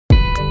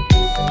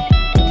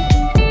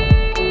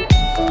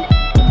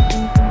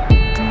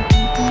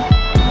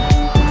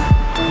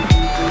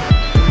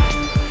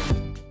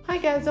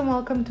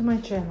welcome to my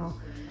channel.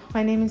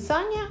 My name is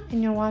Sonja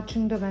and you're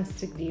watching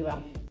Domestic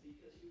Diva.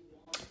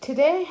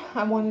 Today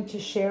I wanted to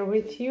share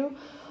with you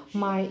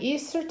my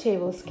Easter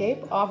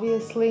tablescape.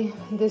 Obviously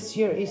this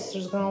year Easter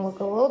is going to look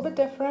a little bit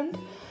different.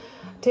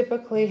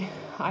 Typically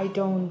I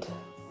don't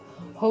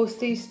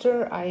host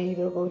Easter. I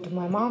either go to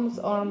my mom's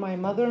or my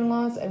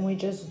mother-in-law's and we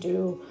just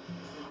do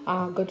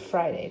Good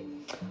Friday.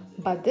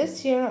 But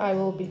this year I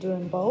will be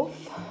doing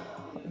both,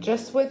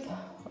 just with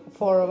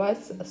 4 of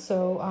us.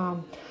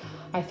 So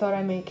I thought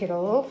I'd make it a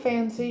little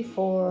fancy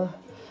for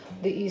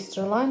the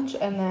Easter lunch,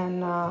 and then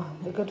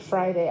the Good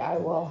Friday I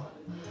will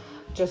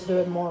just do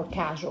it more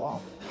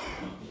casual.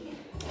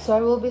 So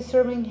I will be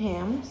serving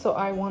ham. So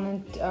I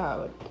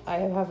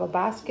have a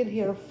basket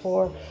here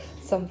for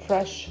some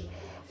fresh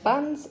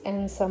buns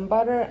and some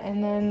butter,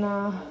 and then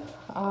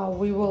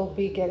we will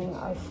be getting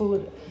our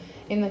food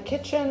in the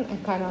kitchen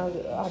and kind of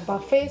a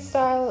buffet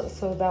style,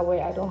 so that way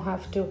I don't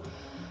have to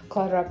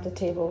clutter up the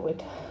table with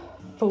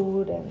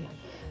food and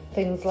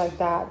things like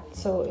that.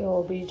 So it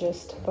will be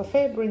just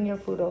buffet. Bring your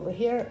food over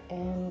here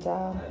and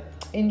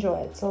enjoy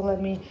it. So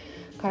let me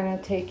kind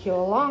of take you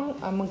along.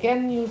 I'm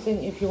again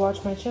using, if you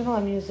watch my channel,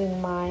 I'm using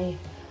my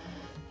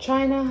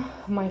china,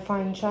 my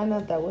fine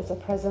china that was a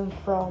present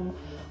from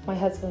my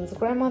husband's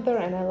grandmother,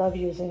 and I love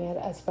using it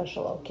at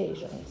special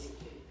occasions.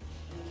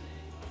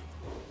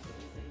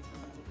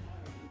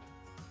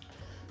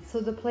 So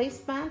the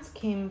placemats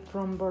came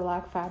from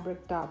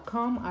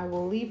burlapfabric.com. I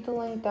will leave the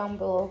link down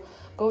below.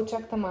 Go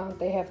check them out.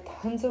 They have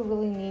tons of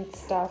really neat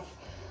stuff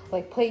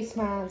like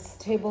placemats,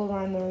 table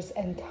runners,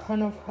 and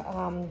ton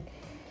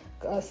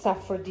of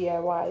stuff for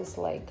DIYs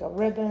like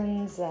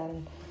ribbons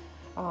and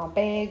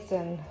bags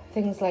and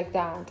things like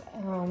that.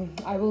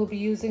 I will be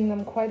using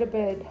them quite a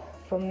bit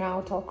from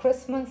now till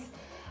Christmas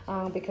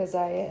because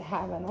I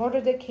have an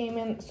order that came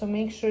in. So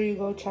make sure you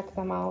go check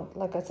them out.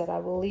 Like I said, I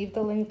will leave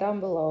the link down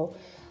below.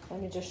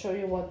 Let me just show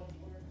you what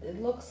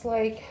it looks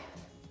like.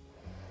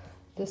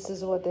 This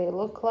is what they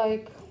look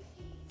like.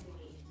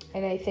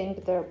 And I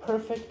think they're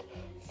perfect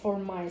for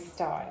my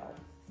style.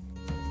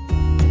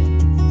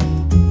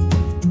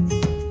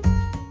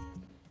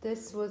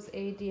 This was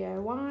a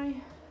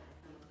DIY,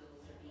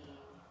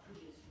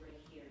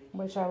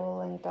 which I will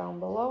link down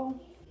below.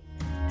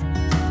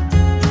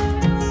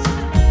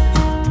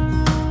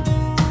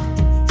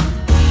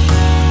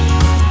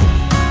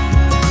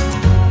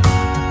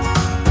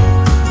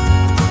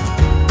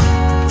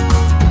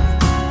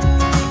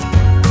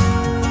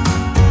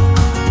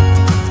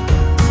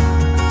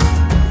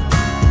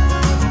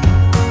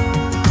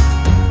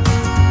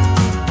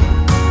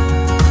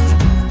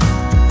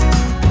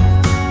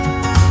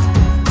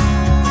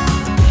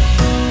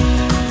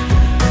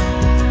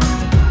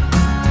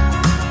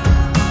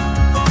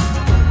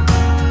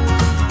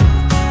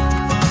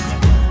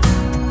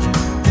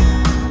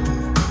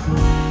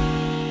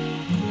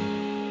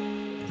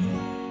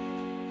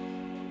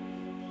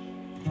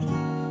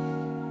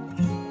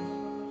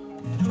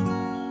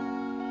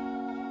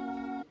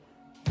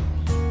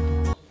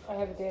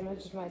 I have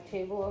damaged my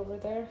table over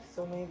there,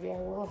 so maybe I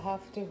will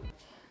have to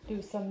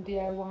do some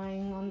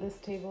DIYing on this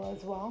table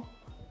as well.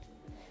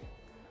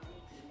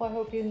 Well, I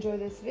hope you enjoyed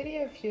this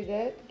video. If you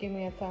did, give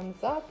me a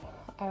thumbs up.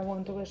 I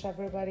want to wish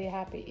everybody a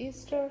happy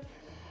Easter,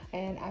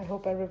 and I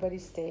hope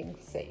everybody's staying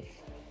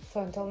safe.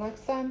 So until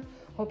next time,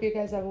 hope you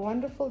guys have a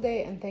wonderful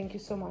day, and thank you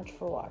so much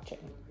for watching.